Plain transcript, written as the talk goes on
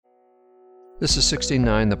This is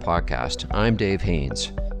 69 the podcast. I'm Dave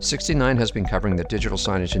Haynes. 69 has been covering the digital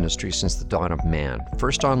signage industry since the dawn of man,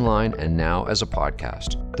 first online and now as a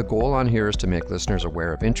podcast. The goal on here is to make listeners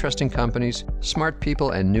aware of interesting companies, smart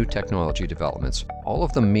people, and new technology developments, all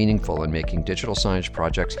of them meaningful in making digital signage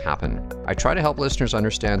projects happen. I try to help listeners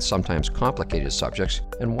understand sometimes complicated subjects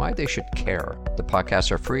and why they should care. The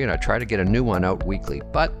podcasts are free and I try to get a new one out weekly,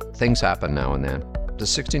 but things happen now and then. The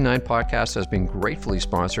 69 podcast has been gratefully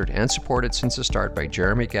sponsored and supported since the start by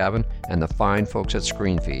Jeremy Gavin and the fine folks at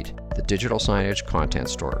ScreenFeed, the digital signage content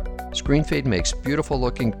store. ScreenFeed makes beautiful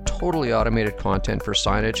looking, totally automated content for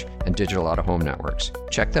signage and digital out-of-home networks.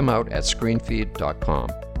 Check them out at screenfeed.com.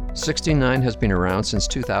 69 has been around since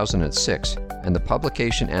 2006, and the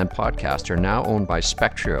publication and podcast are now owned by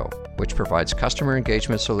Spectrio, which provides customer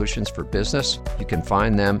engagement solutions for business. You can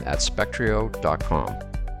find them at spectrio.com.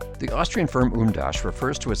 The Austrian firm Umdasch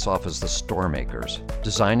refers to itself as the store makers,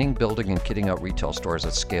 designing, building, and kitting out retail stores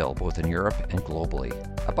at scale, both in Europe and globally.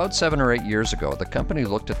 About 7 or 8 years ago, the company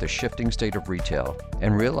looked at the shifting state of retail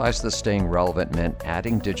and realized that staying relevant meant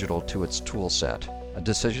adding digital to its tool set, a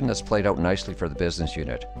decision that's played out nicely for the business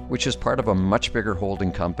unit, which is part of a much bigger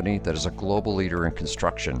holding company that is a global leader in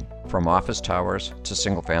construction, from office towers to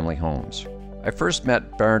single-family homes. I first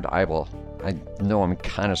met Bernd Albl. I know I'm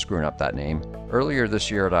kind of screwing up that name. Earlier this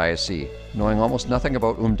year at ISE, knowing almost nothing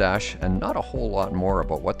about Umdasch and not a whole lot more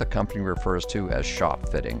about what the company refers to as shop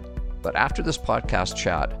fitting. But after this podcast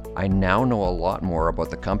chat, I now know a lot more about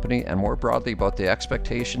the company and more broadly about the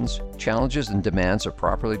expectations, challenges, and demands of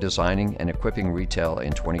properly designing and equipping retail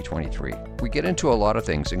in 2023. We get into a lot of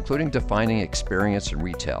things, including defining experience in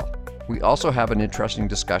retail. We also have an interesting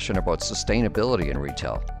discussion about sustainability in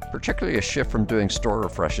retail, particularly a shift from doing store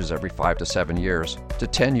refreshes every 5 to 7 years to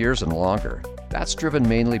 10 years and longer. That's driven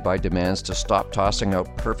mainly by demands to stop tossing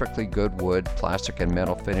out perfectly good wood, plastic, and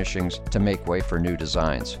metal finishings to make way for new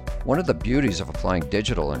designs. One of the beauties of applying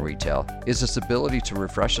digital in retail is its ability to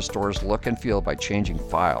refresh a store's look and feel by changing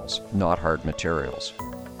files, not hard materials.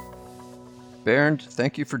 Bernd,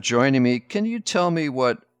 thank you for joining me. Can you tell me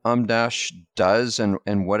what Umdasch does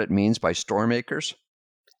and what it means by store makers?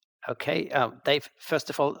 Okay, Dave, first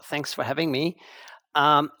of all, thanks for having me.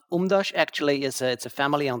 Umdasch actually it's a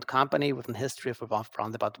family-owned company with a history of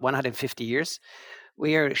around about 150 years.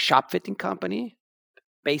 We are a shop fitting company,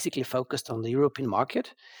 basically focused on the European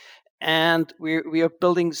market. And we are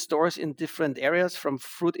building stores in different areas, from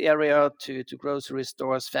fruit area to grocery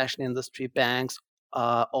stores, fashion industry, banks,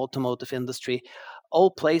 automotive industry, all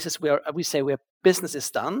places where we say where business is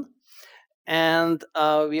done. And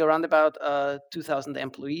we are around about 2,000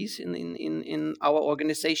 employees in our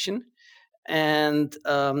organization. And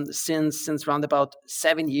since around about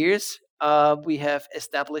 7 years, we have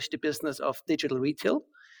established the business of digital retail,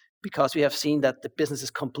 because we have seen that the business is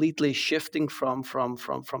completely shifting from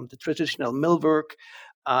the traditional millwork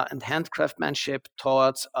and handcraftsmanship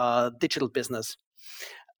towards digital business.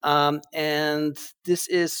 And this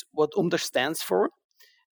is what Umdasch stands for.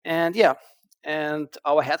 And and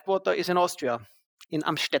our headquarters is in Austria, in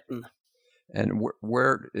Amstetten. And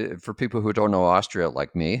where, for people who don't know Austria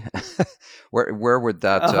like me, where would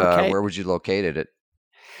that? Where would you locate it? Is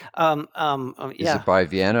it by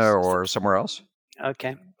Vienna or somewhere else?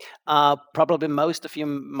 Okay. Probably most of you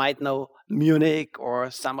might know Munich,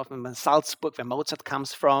 or some of them in Salzburg, where Mozart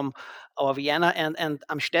comes from, or Vienna, and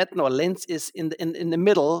Amstetten or Linz is in the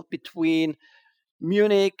middle between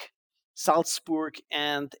Munich, Salzburg,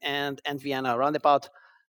 and Vienna, around about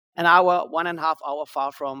an hour, 1.5 hour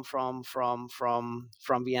far from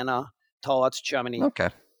Vienna towards Germany. Okay,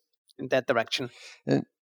 in that direction. And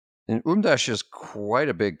Umdasch is quite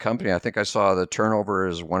a big company. I think I saw the turnover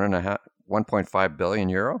is 1.5 billion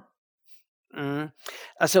euro.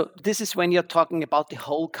 So this is when you're talking about the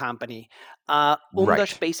whole company. Umdasch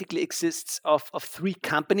Right. basically exists of 3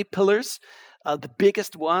 company pillars. The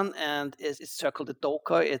biggest one is circled the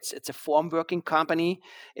Docker. It's a formworking company.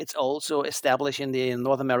 It's also established in the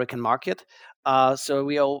North American market. So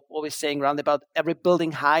we are always saying around about every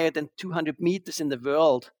building higher than 200 meters in the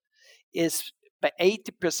world is by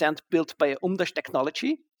 80% built by Umdasch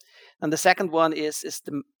technology. And the second one is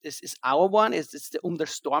our one. It's the Umdasch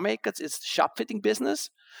store makers. It's the shop fitting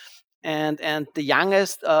business. And the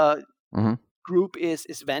youngest group is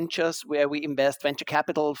ventures, where we invest venture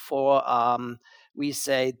capital for we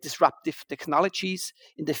say disruptive technologies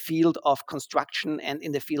in the field of construction and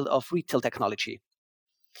in the field of retail technology.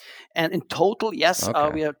 And in total, yes,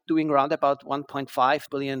 we are doing around about 1.5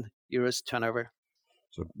 billion euros turnover.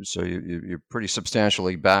 So you're pretty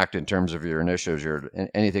substantially backed in terms of your initiatives. You're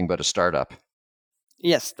anything but a startup.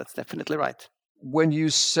 Yes, that's definitely right. When you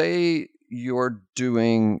say you're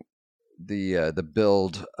doing the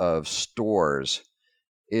build of stores,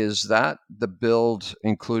 is that the build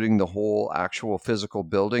including the whole actual physical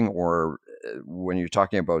building, or when you're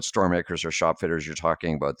talking about store makers or shop fitters, you're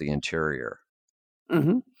talking about the interior?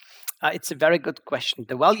 Mm-hmm. It's a very good question.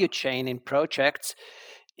 The value chain in projects,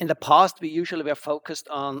 in the past, we usually were focused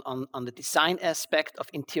on the design aspect of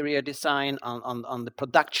interior design, on the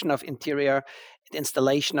production of interior, the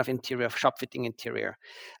installation of interior, of shop fitting interior.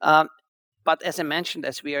 Um, but as I mentioned,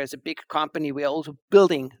 as we are as a big company, we are also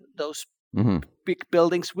building those big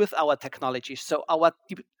buildings with our technology. So our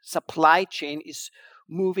supply chain is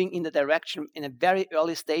moving in the direction in a very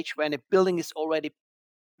early stage when a building is already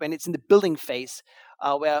when it's in the building phase,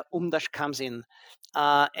 where Umdasch comes in,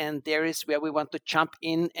 and there is where we want to jump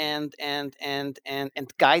in and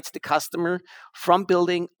guide the customer from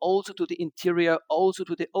building also to the interior, also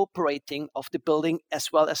to the operating of the building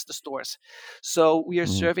as well as the stores. So we are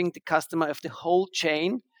serving the customer of the whole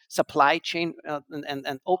chain, supply chain,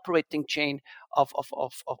 and operating chain of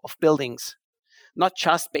buildings, not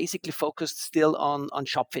just basically focused still on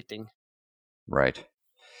shop fitting. Right.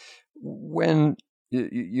 When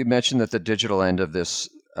you mentioned that the digital end of this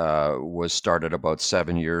was started about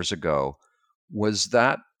 7 years ago, was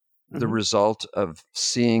that the result of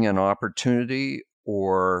seeing an opportunity,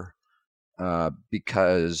 or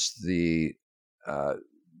because the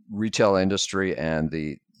retail industry and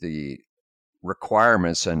the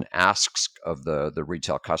requirements and asks of the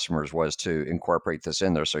retail customers was to incorporate this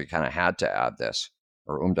in there, so you kind of had to add this,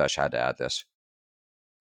 or Umdasch had to add this?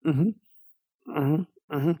 Mm-hmm.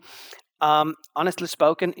 Mm-hmm. Mm-hmm. Honestly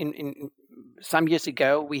spoken, in some years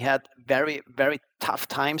ago, we had very, very tough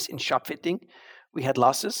times in shop fitting. We had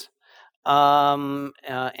losses, and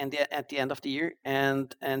at the end of the year,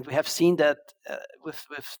 and we have seen that with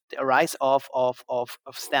the rise of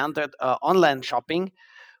standard online shopping,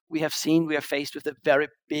 we are faced with a very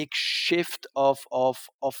big shift of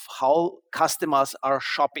how customers are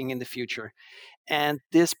shopping in the future. And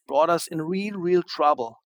this brought us in real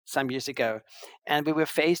trouble some years ago. And we were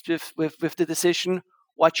faced with the decision,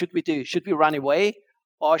 what should we do? Should we run away,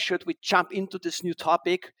 or should we jump into this new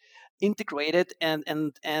topic, integrate it, and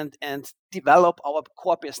develop our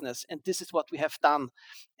core business? And this is what we have done.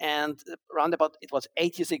 And around about, it was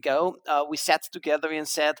 8 years ago, we sat together and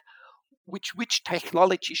said, which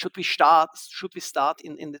technology should we start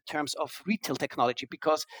in the terms of retail technology,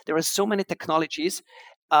 because there are so many technologies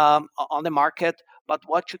on the market, but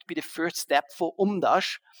what should be the first step for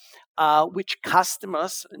Umdasch, which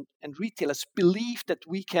customers and retailers believe that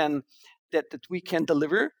we can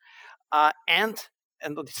deliver, and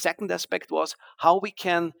the second aspect was how we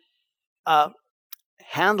can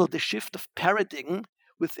handle the shift of paradigm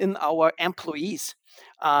within our employees,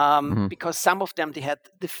 because some of them, they had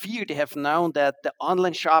the fear, they have known that the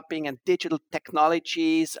online shopping and digital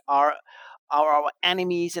technologies are our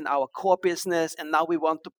enemies in our core business, and now we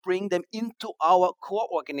want to bring them into our core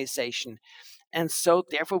organization. And so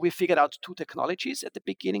therefore we figured out two technologies at the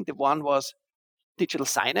beginning. The one was digital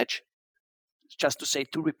signage, just to say,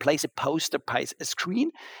 to replace a poster by a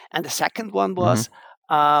screen, and the second one was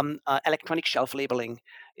electronic shelf labeling.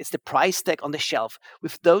 It's the price tag on the shelf.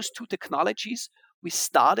 With those two technologies, we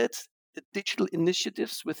started the digital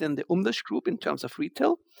initiatives within the Umdasch group in terms of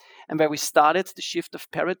retail, and where we started the shift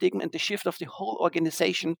of paradigm and the shift of the whole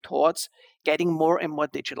organization towards getting more and more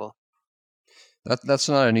digital. That's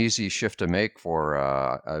not an easy shift to make for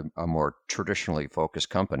a more traditionally focused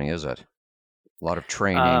company, is it? A lot of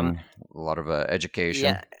training, a lot of education.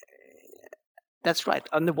 Yeah, that's right.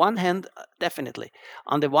 On the one hand, definitely.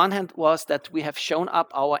 On the one hand was that we have shown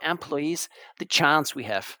up our employees the chance we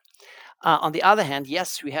have. On the other hand,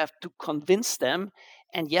 yes, we have to convince them,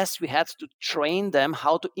 and yes, we had to train them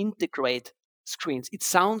how to integrate screens. It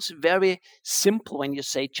sounds very simple when you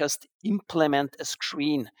say just implement a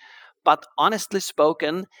screen, but honestly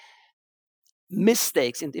spoken,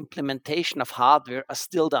 mistakes in the implementation of hardware are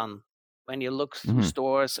still done when you look through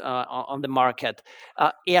stores on the market.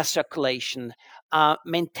 Air circulation,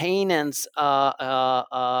 maintenance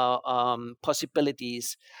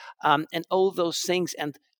possibilities, and all those things.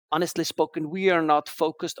 And honestly spoken, we are not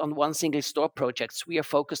focused on one single store projects. We are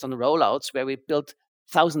focused on rollouts where we build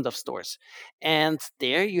thousands of stores. And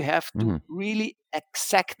there you have to really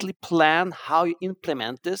exactly plan how you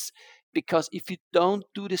implement this, because if you don't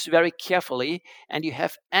do this very carefully and you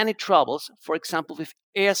have any troubles, for example, with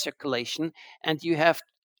air circulation, and you have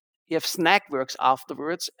snag works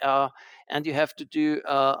afterwards, and you have to do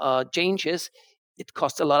changes, it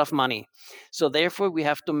costs a lot of money. So therefore, we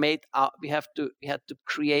had to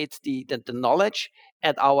create the knowledge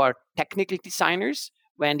at our technical designers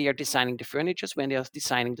when they are designing the furnitures, when they are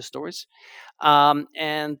designing the stores,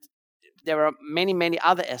 and there are many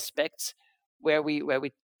other aspects where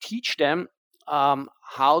we teach them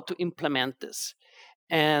how to implement this,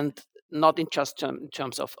 and not in just in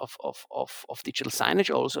terms of digital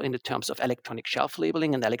signage, also in the terms of electronic shelf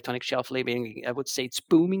labeling. And electronic shelf labeling, I would say it's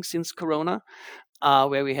booming since Corona,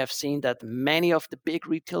 where we have seen that many of the big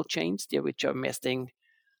retail chains, which are investing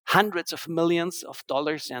hundreds of millions of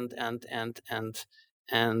dollars and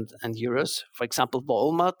euros. For example,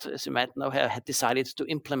 Walmart, as you might know, had decided to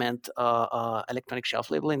implement electronic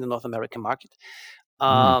shelf label in the North American market.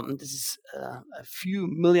 This is a few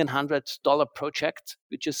 $100 project,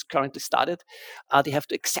 which is currently started. They have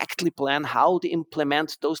to exactly plan how to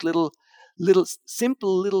implement those little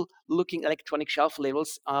simple little looking electronic shelf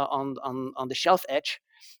labels on the shelf edge,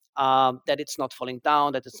 that it's not falling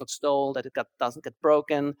down, that it's not stolen, that it doesn't get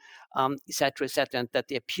broken, etc., and that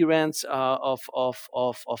the appearance of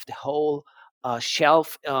the whole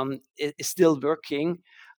shelf is still working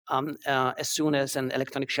as soon as an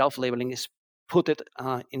electronic shelf labeling is put it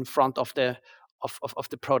in front of the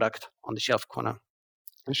product on the shelf corner,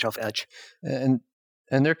 the shelf edge. And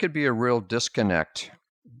there could be a real disconnect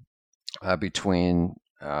between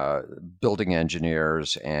building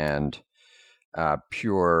engineers and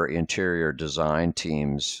pure interior design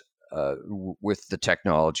teams with the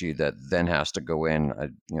technology that then has to go in.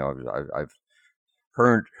 I've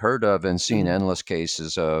heard of and seen endless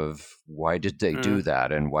cases of why did they do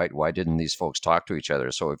that, and why didn't these folks talk to each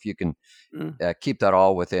other? So if you can keep that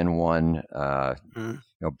all within one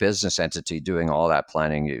business entity doing all that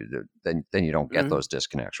planning, then you don't get those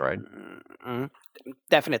disconnects, right?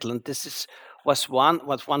 Definitely, and this was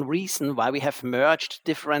one reason why we have merged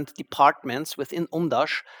different departments within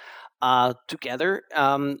Umdasch together,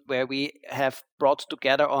 where we have brought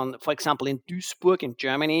together for example, in Duisburg in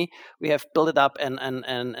Germany, we have built up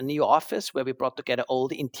a new office where we brought together all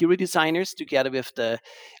the interior designers together with the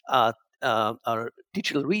our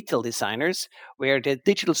digital retail designers, where the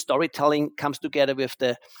digital storytelling comes together with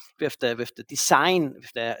the design,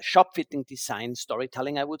 with the shop fitting design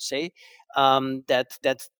storytelling, I would say,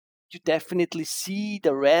 that you definitely see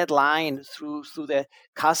the red line through the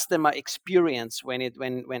customer experience when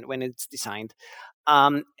it's designed.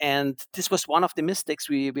 And this was one of the mistakes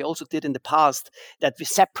we also did in the past, that we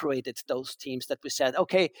separated those teams, that we said,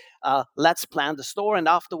 okay, let's plan the store, and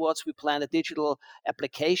afterwards we plan the digital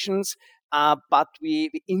applications. But we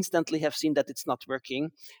instantly have seen that it's not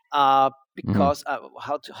working because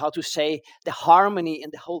how to say, the harmony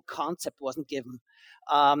in the whole concept wasn't given.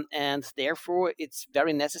 And therefore, it's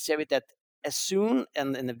very necessary that as soon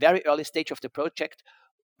and in the very early stage of the project,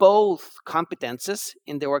 both competences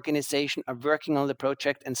in the organization are working on the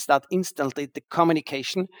project and start instantly the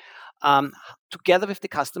communication together with the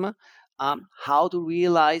customer, how to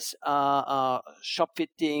realize shop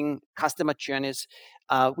fitting customer journeys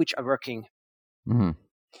which are working.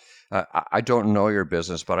 I don't know your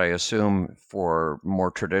business, but I assume for more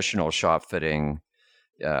traditional shop fitting,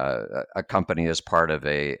 a company is part of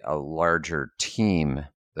a larger team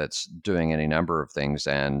that's doing any number of things,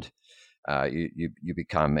 and you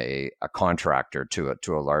become a contractor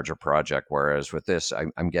to a larger project. Whereas with this,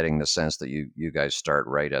 I'm getting the sense that you guys start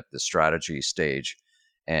right at the strategy stage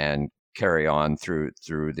and carry on through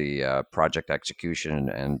the project execution.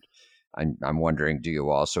 And I'm wondering, do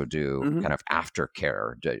you also do kind of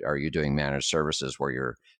aftercare? Are you doing managed services where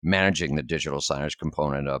you're managing the digital signage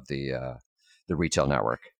component of the retail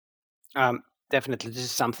network? Definitely, this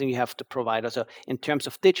is something you have to provide. Also, in terms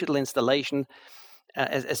of digital installation,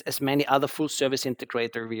 as many other full service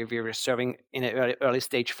integrator, we are serving in an early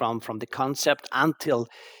stage from the concept until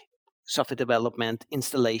software development,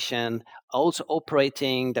 installation, also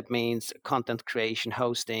operating. That means content creation,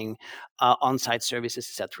 hosting, on-site services,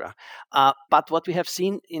 etc. But what we have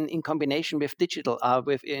seen in combination with digital,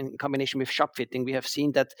 in combination with shop fitting, we have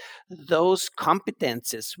seen that those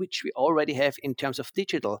competences which we already have in terms of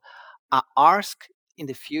digital are asked in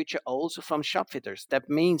the future also from shop fitters. That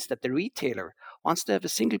means that the retailer wants to have a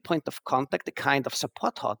single point of contact, a kind of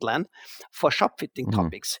support hotline for shop fitting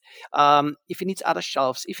topics. If he needs other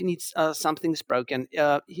shelves, if he needs something is broken,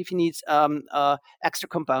 if he needs extra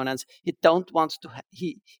components, he don't want to.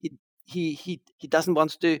 He doesn't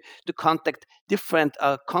want to contact different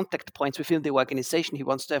contact points within the organization. He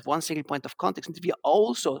wants to have one single point of contact. And we are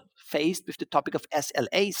also faced with the topic of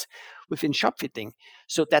SLAs within shop fitting,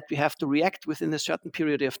 so that we have to react within a certain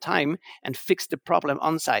period of time and fix the problem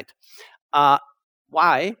on site.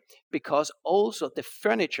 Why? Because also the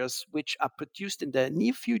furnitures which are produced in the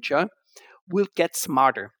near future will get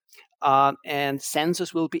smarter, and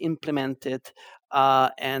sensors will be implemented.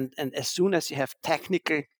 And as soon as you have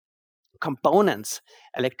technical components,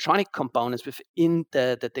 electronic components within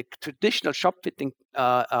the traditional shop fitting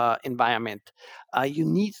environment, you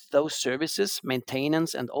need those services,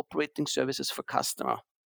 maintenance and operating services for customer.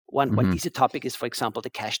 One easy topic is, for example, the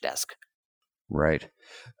cash desk. Right.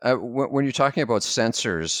 When you're talking about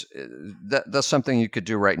sensors, that's something you could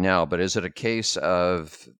do right now. But is it a case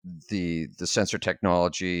of the sensor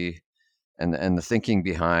technology and the thinking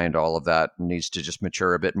behind all of that needs to just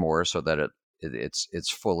mature a bit more so that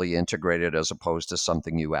it's fully integrated as opposed to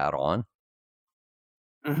something you add on?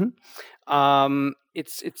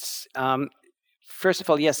 It's first of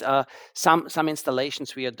all, yes. Some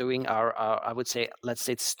installations we are doing are I would say, let's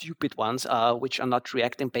say, stupid ones, which are not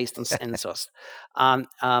reacting based on sensors.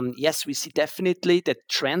 Yes, we see definitely the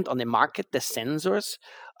trend on the market. The sensors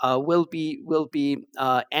will be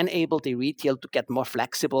enable the retail to get more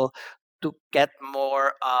flexible, to get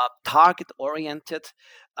more target oriented,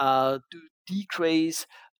 to decrease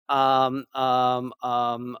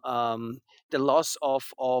the loss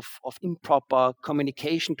of improper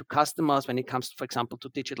communication to customers when it comes, for example, to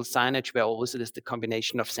digital signage, where also there's the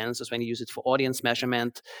combination of sensors when you use it for audience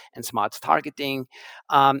measurement and smart targeting.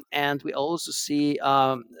 And we also see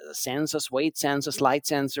sensors, weight sensors, light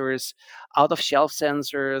sensors, out-of-shelf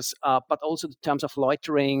sensors, but also in terms of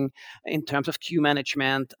loitering, in terms of queue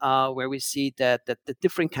management, where we see that the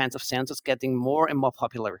different kinds of sensors getting more and more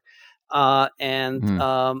popular.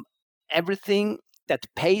 Everything that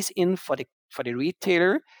pays in for the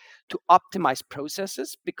retailer to optimize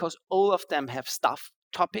processes, because all of them have staff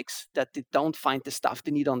topics that they don't find the staff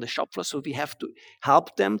they need on the shop floor. So we have to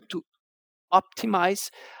help them to optimize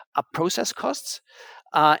process costs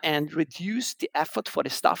and reduce the effort for the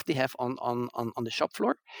staff they have on the shop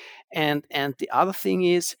floor. And the other thing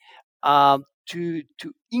is to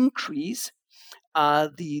increase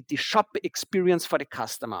the shop experience for the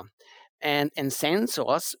customer. And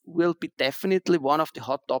sensors will be definitely one of the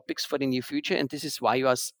hot topics for the near future. And this is why you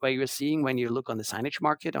are seeing, when you look on the signage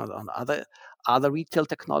market or on other retail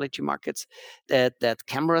technology markets, that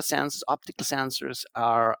camera sensors, optical sensors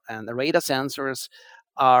and the radar sensors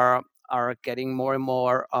are getting more and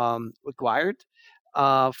more required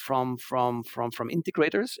from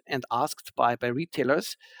integrators and asked by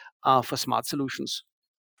retailers for smart solutions.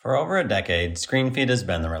 For over a decade, ScreenFeed has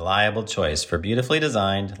been the reliable choice for beautifully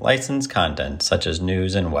designed, licensed content such as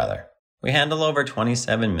news and weather. We handle over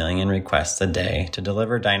 27 million requests a day to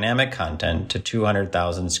deliver dynamic content to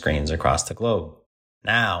 200,000 screens across the globe.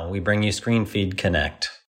 Now we bring you ScreenFeed Connect,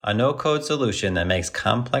 a no-code solution that makes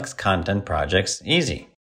complex content projects easy.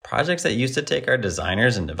 Projects that used to take our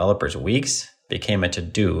designers and developers weeks became a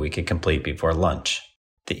to-do we could complete before lunch.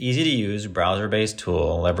 The easy-to-use browser-based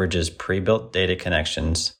tool leverages pre-built data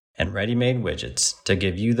connections and ready-made widgets to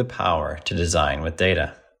give you the power to design with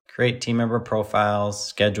data. Create team member profiles,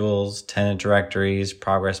 schedules, tenant directories,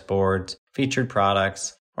 progress boards, featured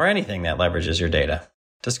products, or anything that leverages your data.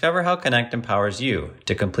 Discover how Connect empowers you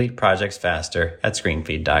to complete projects faster at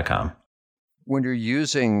screenfeed.com. When you're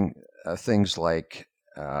using things like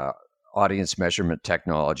audience measurement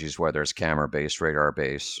technologies, whether it's camera-based,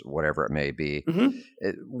 radar-based, whatever it may be,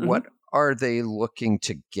 what are they looking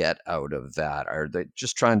to get out of that? Are they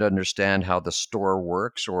just trying to understand how the store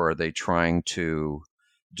works, or are they trying to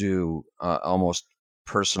do almost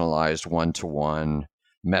personalized one-to-one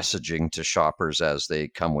messaging to shoppers as they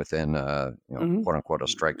come within, quote-unquote, a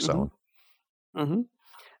strike zone?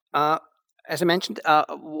 As I mentioned,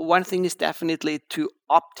 one thing is definitely to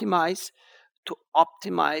optimize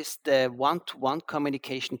the one-to-one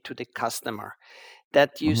communication to the customer,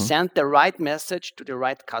 that you send the right message to the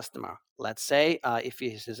right customer. Let's say if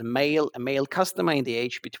it is a male customer in the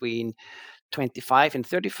age between 25 and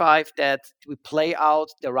 35, that we play out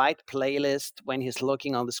the right playlist when he's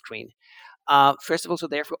looking on the screen. First of all, so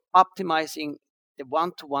therefore optimizing the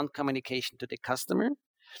one-to-one communication to the customer.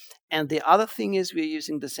 And the other thing is we're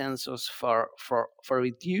using the sensors for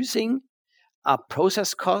reducing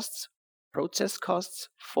process costs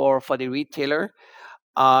for the retailer.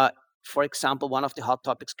 For example, one of the hot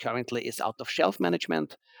topics currently is out-of-shelf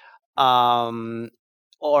management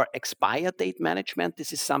or expire date management.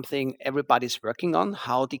 This is something everybody's working on,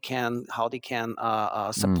 how they can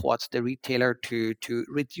support the retailer to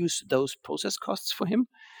reduce those process costs for him.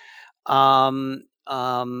 And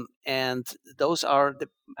those are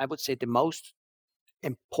I would say the most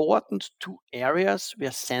important two areas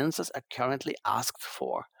where sensors are currently asked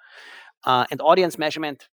for. And audience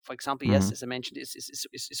measurement, for example, yes, as I mentioned,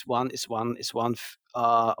 is one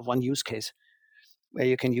use case where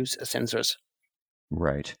you can use sensors.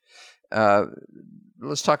 Right.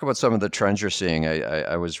 Let's talk about some of the trends you're seeing.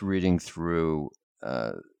 I was reading through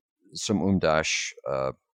some Umdasch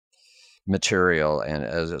material and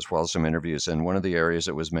as well as some interviews. And one of the areas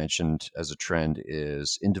that was mentioned as a trend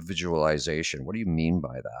is individualization. What do you mean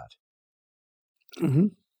by that?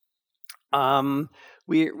 Mm-hmm.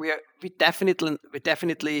 We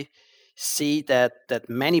definitely see that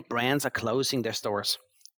many brands are closing their stores.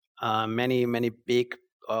 Many big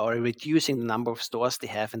or reducing the number of stores they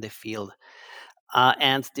have in the field,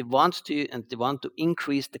 and they want to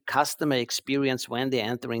increase the customer experience when they're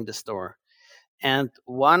entering the store. And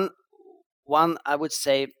one I would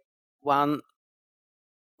say one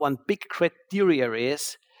one big criteria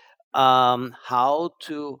is how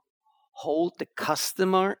to hold the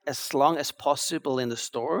customer as long as possible in the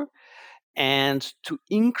store and to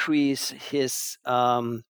increase his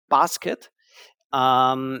basket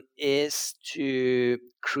is to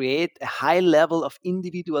create a high level of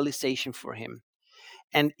individualization for him.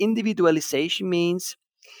 And individualization means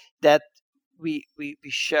that we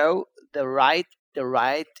show the right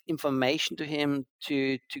information to him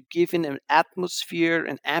to give him an atmosphere,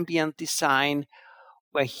 an ambient design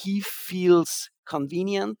where he feels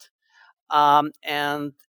convenient. And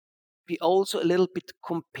we also a little bit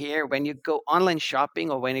compare when you go online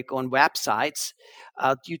shopping or when you go on websites,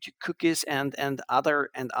 due to cookies and other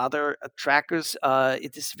trackers.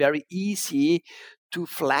 It is very easy to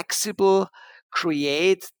flexible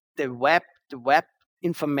create the web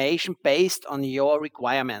information based on your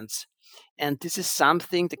requirements, and this is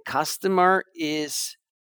something the customer is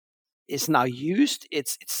now used.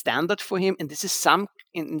 It's standard for him, and this is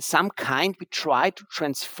in some kind we try to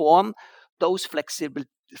transform those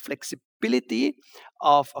flexibility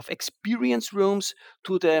of experience rooms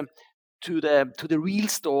to the real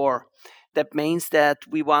store. That means that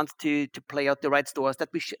we want to play out the right stores,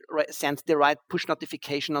 that we should send the right push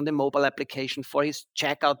notification on the mobile application for his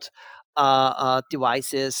checkout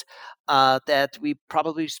devices, that we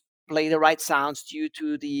probably play the right sounds due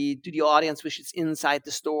to the audience which is inside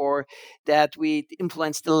the store, that we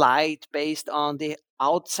influence the light based on the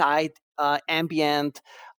outside ambient,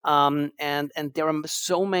 and there are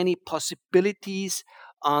so many possibilities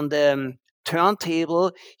on the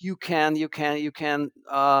turntable. You can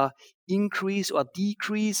increase or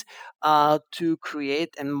decrease to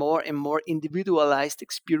create a more and more individualized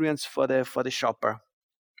experience for the shopper.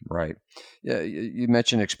 Right. Yeah, you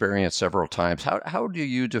mentioned experience several times. How do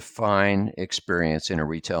you define experience in a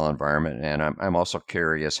retail environment? And I'm also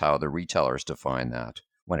curious how the retailers define that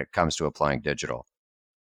when it comes to applying digital.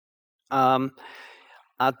 Um,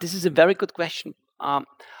 this is a very good question.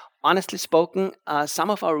 Honestly spoken,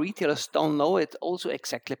 some of our retailers don't know it also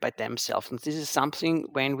exactly by themselves, and this is something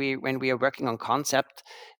when we are working on concept,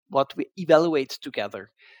 what we evaluate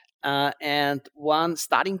together. And one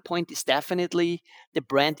starting point is definitely the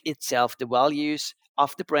brand itself, the values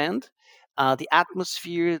of the brand, the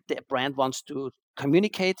atmosphere the brand wants to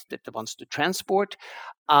communicate, that it wants to transport,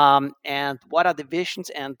 and what are the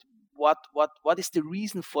visions, and what is the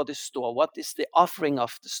reason for the store, what is the offering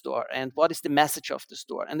of the store, and what is the message of the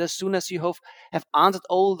store. And as soon as you have answered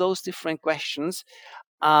all those different questions,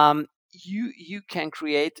 you can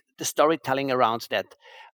create the storytelling around that,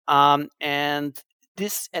 and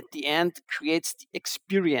this at the end creates the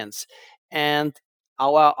experience. And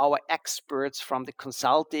our experts from the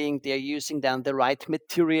consulting, they're using then the right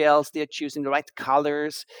materials, they're choosing the right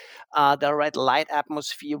colors, the right light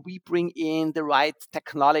atmosphere. We bring in the right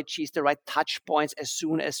technologies, the right touch points as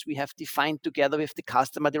soon as we have defined together with the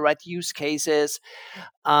customer the right use cases.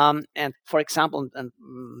 And for example,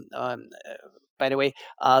 by the way,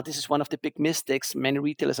 this is one of the big mistakes many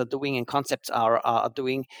retailers are doing and concepts are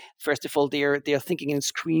doing. First of all, they're thinking in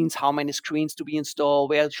screens. How many screens do we install?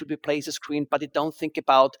 Where should we place a screen? But they don't think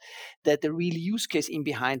about the real use case in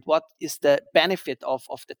behind. What is the benefit of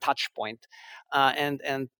the touch point? And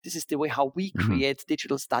this is the way how we Hmm. create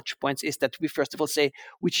digital touch points, is that we first of all say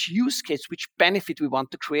which use case, which benefit we want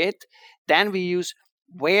to create. Then we use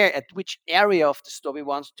where at which area of the store we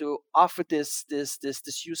want to offer this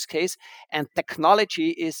use case, and technology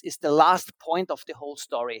is the last point of the whole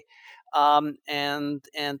story. And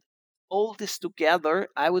all this together,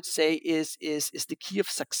 I would say, is the key of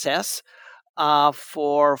success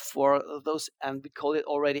for those, and we call it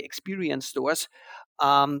already experience stores,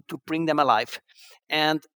 to bring them alive.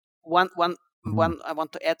 And one one Hmm. one I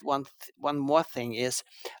want to add one more thing is,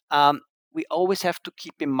 um, we always have to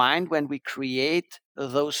keep in mind when we create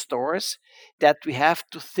those stores that we have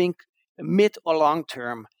to think mid or long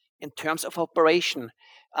term in terms of operation.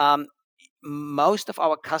 Um, Most of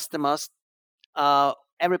our customers,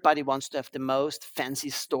 everybody wants to have the most fancy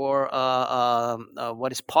store,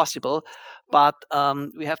 what is possible, but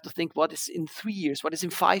we have to think what is in 3 years, what is in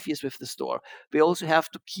 5 years with the store. We also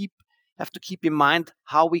have to keep in mind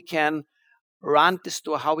how we can run the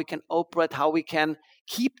store, how we can operate, how we can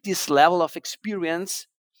keep this level of experience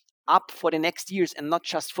up for the next years and not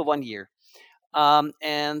just for 1 year.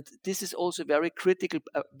 And this is also very critical,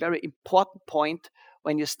 a very important point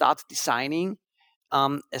when you start designing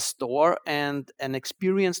a store and an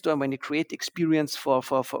experience store, and when you create experience for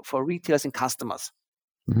retailers and customers.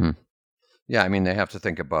 Mm-hmm. Yeah, I mean, they have to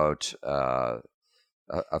think about a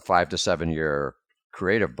 5 to 7 year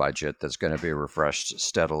creative budget that's going to be refreshed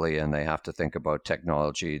steadily, and they have to think about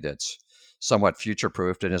technology that's somewhat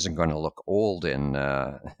future-proofed and isn't going to look old in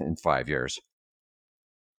 5 years.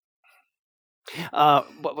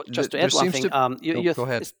 Just to add one thing, go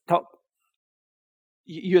ahead.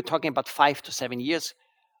 You're talking about 5 to 7 years.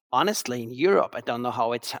 Honestly, in Europe, I don't know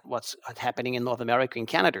what's happening in North America and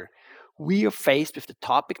Canada. We are faced with the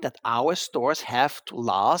topic that our stores have to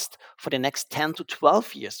last for the next 10 to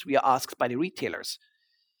 12 years. We are asked by the retailers.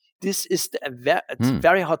 This is a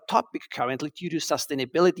very hot topic currently due to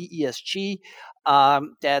sustainability, ESG,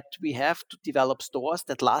 that we have to develop stores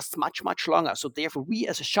that last much, much longer. So therefore, we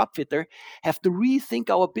as a shop fitter have to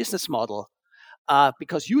rethink our business model,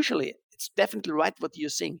 because usually it's definitely right what you're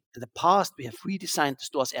saying. In the past, we have redesigned the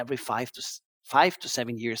stores every 5 to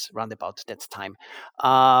 7 years, around about that time.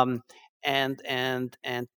 In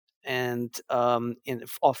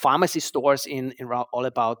our pharmacy stores in all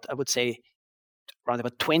about, I would say, around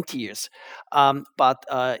about 20 years. But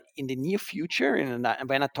in the near future, and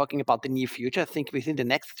when I'm talking about the near future, I think within the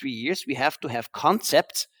next 3 years, we have to have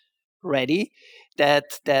concepts ready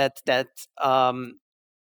that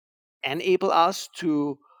enable us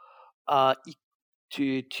to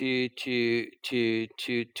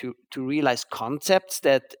realize concepts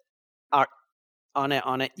that are on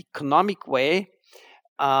an economic way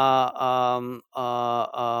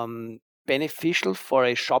beneficial for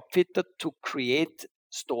a shop fitter to create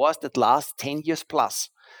stores that last 10 years plus.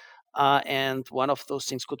 And one of those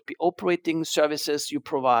things could be operating services you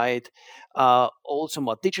provide, also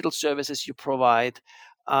more digital services you provide.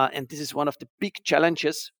 And this is one of the big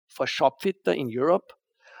challenges for shop fitter in Europe.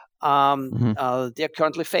 They're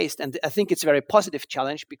currently faced. And I think it's a very positive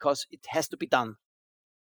challenge because it has to be done.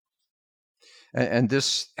 And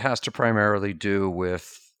this has to primarily do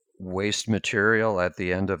with waste material at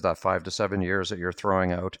the end of that 5 to 7 years that you're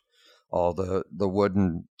throwing out, all the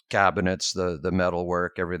wooden cabinets, the metal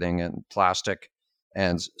work, everything, and plastic,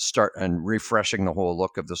 and refreshing the whole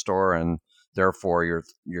look of the store, and therefore you're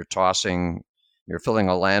filling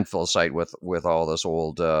a landfill site with all this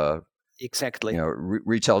old exactly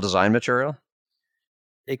retail design material.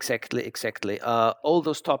 Exactly. All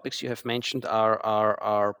those topics you have mentioned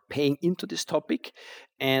are paying into this topic,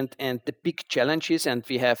 and the big challenges. And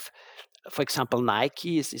we have, for example,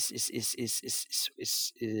 Nike is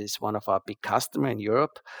one of our big customers in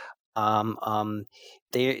Europe.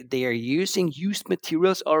 They are using used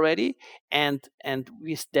materials already, and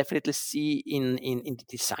we definitely see in the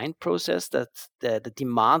design process that the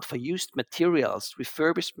demand for used materials,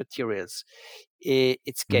 refurbished materials,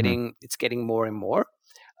 it's getting more and more.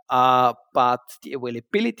 But the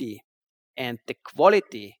availability and the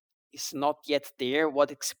quality is not yet there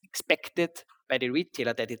what is expected by the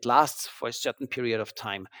retailer, that it lasts for a certain period of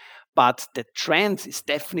time. But the trend is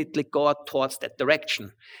definitely going towards that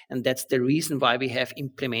direction. And that's the reason why we have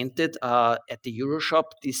implemented at the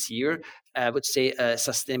Euroshop this year, I would say, a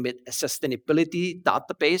sustainability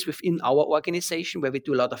database within our organization, where we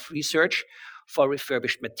do a lot of research for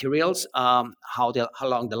refurbished materials, how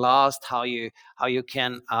long they last, how you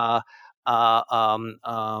can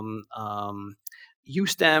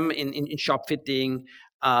use them in shop fitting,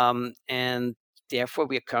 and therefore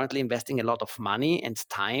we are currently investing a lot of money and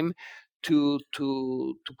time to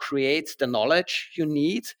create the knowledge you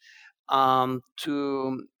need to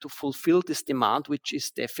fulfill this demand, which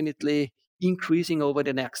is definitely increasing over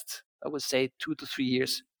the next, I would say, 2 to 3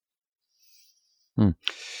 years.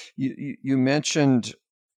 You mentioned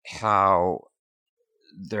how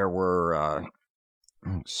there were.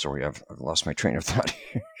 Sorry, I've lost my train of thought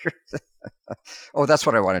here. Oh, that's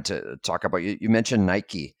what I wanted to talk about. You mentioned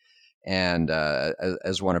Nike, and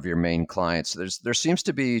as one of your main clients, there seems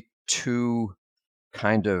to be two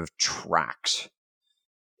kind of tracks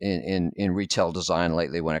in retail design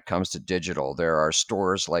lately when it comes to digital. There are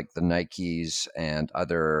stores like the Nikes and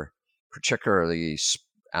other particularly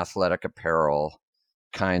athletic apparel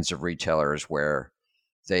kinds of retailers where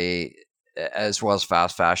they, as well as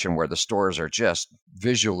fast fashion, where the stores are just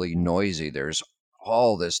visually noisy. There's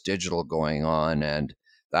all this digital going on, and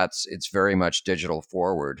it's very much digital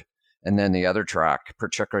forward. And then the other track,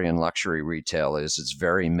 particularly in luxury retail, is it's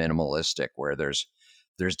very minimalistic, where there's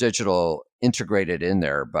there's digital integrated in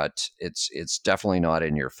there, but it's definitely not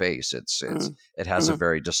in your face. It has a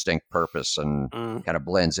very distinct purpose and kind of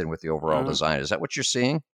blends in with the overall design. Is that what you're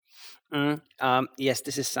seeing? Yes,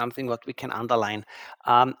 this is something what we can underline.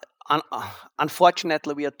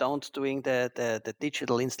 Unfortunately, we don't doing the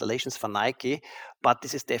digital installations for Nike, but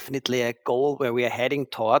this is definitely a goal where we are heading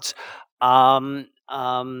towards.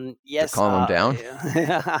 Yes, to calm them down.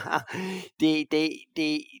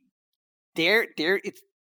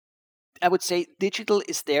 I would say digital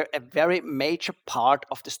is there a very major part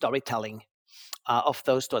of the storytelling of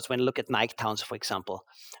those stores. When you look at Nike Towns, for example,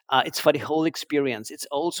 it's for the whole experience. It's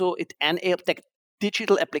also the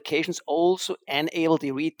digital applications also enable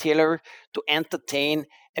the retailer to entertain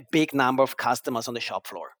a big number of customers on the shop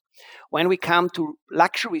floor. When we come to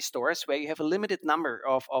luxury stores, where you have a limited number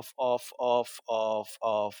of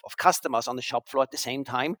customers on the shop floor at the same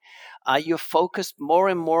time, you're focused more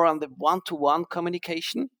and more on the one-to-one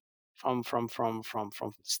communication from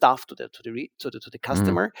staff to the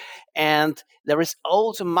customer, and there is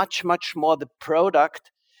also much more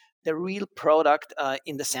the real product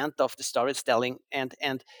in the center of the storytelling,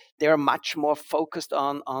 and they are much more focused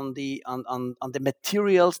on the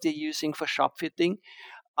materials they're using for shop fitting.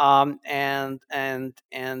 And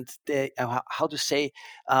the how to say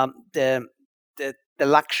the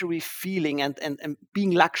luxury feeling, and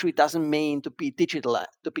being luxury doesn't mean to be digital.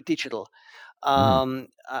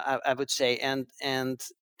 I would say, and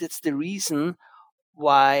that's the reason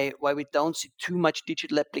why we don't see too much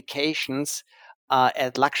digital applications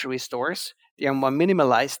at luxury stores. They are more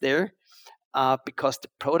minimalized there because the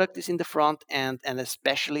product is in the front, and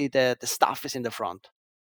especially the staff is in the front.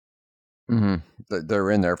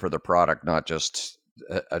 They're in there for the product, not just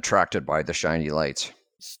attracted by the shiny lights.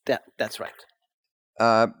 That's right.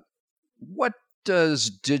 What does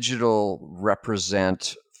digital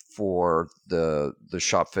represent for the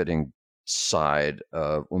shop fitting side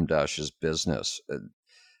of Umdasch's business?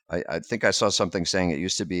 I think I saw something saying it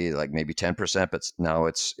used to be like maybe 10%, but now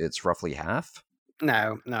it's roughly half.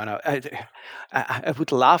 No. I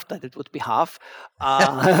would love that it would be half.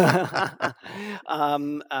 My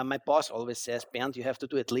boss always says, Bernd, you have to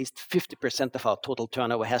do at least 50% of our total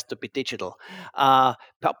turnover has to be digital.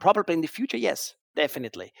 Probably in the future, yes,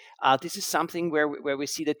 definitely. This is something where we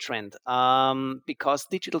see the trend, because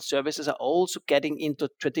digital services are also getting into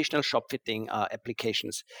traditional shop fitting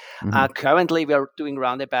applications. Currently, we are doing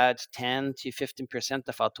around about 10 to 15%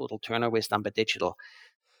 of our total turnover is done by digital.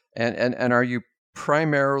 And are you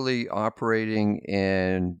primarily operating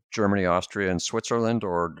in Germany, Austria, and Switzerland,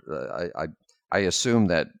 or I assume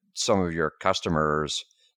that some of your customers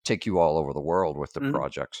take you all over the world with the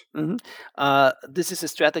projects? This is a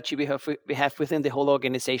strategy we have within the whole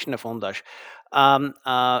organization of Umdasch.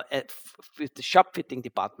 With the shop fitting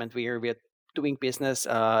department, we are doing business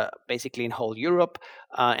basically in whole Europe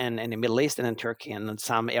and in the Middle East and in Turkey and in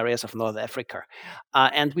some areas of North Africa.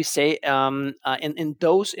 And we say in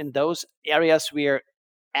those areas we are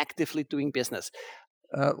actively doing business.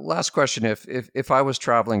 Last question: If I was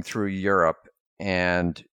traveling through Europe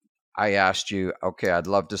and I asked you, okay, I'd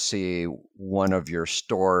love to see one of your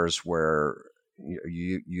stores where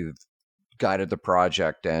you've guided the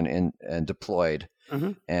project and deployed.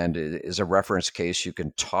 And is a reference case you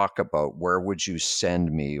can talk about, where would you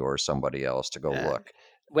send me or somebody else to go look?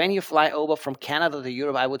 When you fly over from Canada to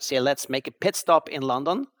Europe, I would say let's make a pit stop in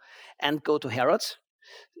London and go to Harrods.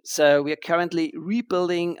 So we are currently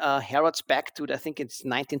rebuilding Harrods back to, I think it's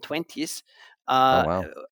 1920s. Oh, wow.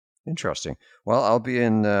 Interesting. Well, I'll be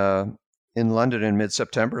in London in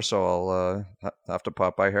mid-September, so I'll have to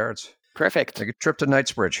pop by Harrods. Perfect. Take a trip to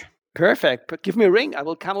Knightsbridge. Perfect. But give me a ring. I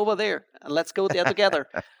will come over there and let's go there together.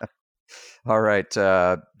 All right.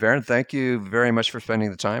 Bernd, thank you very much for spending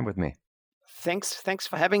the time with me. Thanks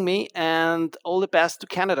for having me, and all the best to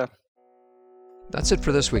Canada. That's it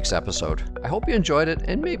for this week's episode. I hope you enjoyed it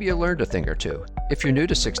and maybe you learned a thing or two. If you're new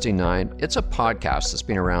to 16.9, it's a podcast that's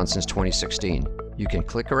been around since 2016. You can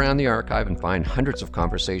click around the archive and find hundreds of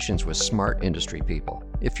conversations with smart industry people.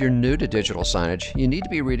 If you're new to digital signage, you need to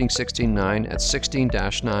be reading 16.9 at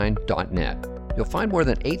 16-9.net. You'll find more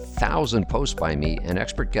than 8,000 posts by me and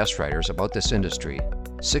expert guest writers about this industry.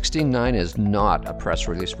 16.9 is not a press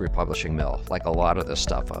release republishing mill like a lot of this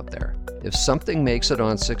stuff out there. If something makes it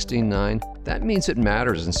on 16.9, that means it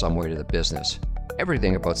matters in some way to the business.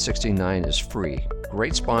 Everything about 16.9 is free.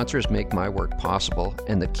 Great sponsors make my work possible,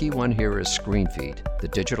 and the key one here is ScreenFeed, the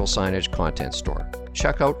digital signage content store.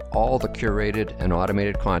 Check out all the curated and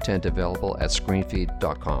automated content available at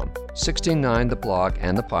screenfeed.com. 16.9, the blog,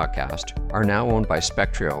 and the podcast are now owned by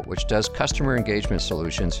Spectrio, which does customer engagement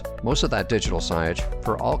solutions, most of that digital signage,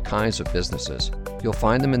 for all kinds of businesses. You'll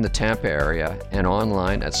find them in the Tampa area and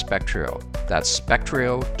online at Spectrio. That's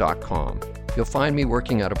spectrio.com. You'll find me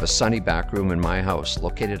working out of a sunny back room in my house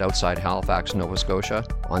located outside Halifax, Nova Scotia,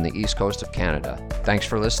 on the east coast of Canada. Thanks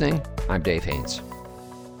for listening. I'm Dave Haynes.